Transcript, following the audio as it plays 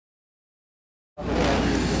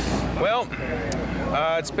Well,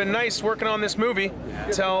 it's been nice working on this movie.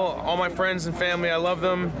 Tell all my friends and family I love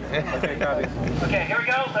them. Okay, here we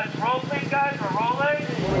go. Let's roll, please, guys. We're rolling.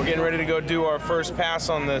 We're getting ready to go do our first pass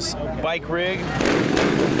on this bike rig.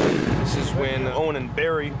 This is when Owen and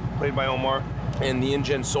Barry, played by Omar, and the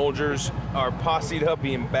InGen soldiers are posseed up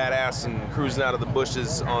being badass and cruising out of the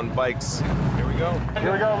bushes on bikes. Here we go.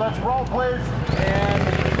 Here we go. Let's roll, please.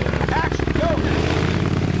 And action, go.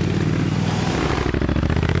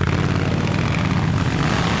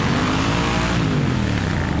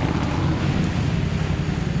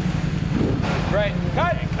 Right,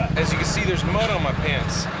 cut! As you can see, there's mud on my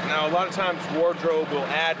pants. Now, a lot of times wardrobe will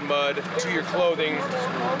add mud to your clothing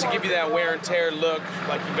to give you that wear and tear look,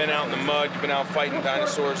 like you've been out in the mud, you've been out fighting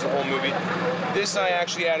dinosaurs the whole movie. This I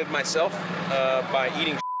actually added myself by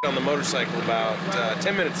eating on the motorcycle about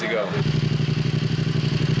 10 minutes ago.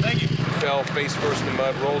 Thank you. Fell face first in the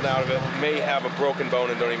mud, rolled out of it. May have a broken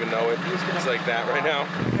bone and don't even know it. It's like that right now.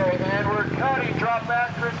 Okay, and we're cutting. Drop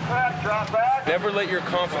back, Chris Pratt. Drop back. Never let your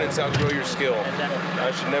confidence outgrow your skill.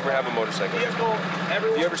 I should never have a motorcycle. If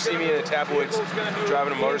you ever see me in the tabloids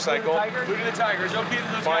driving a motorcycle,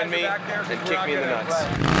 find me and kick me in the nuts.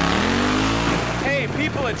 Hey,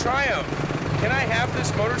 people at Triumph, can I have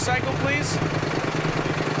this motorcycle, please?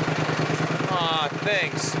 Aw,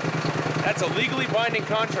 thanks. That's a legally binding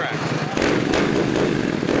contract.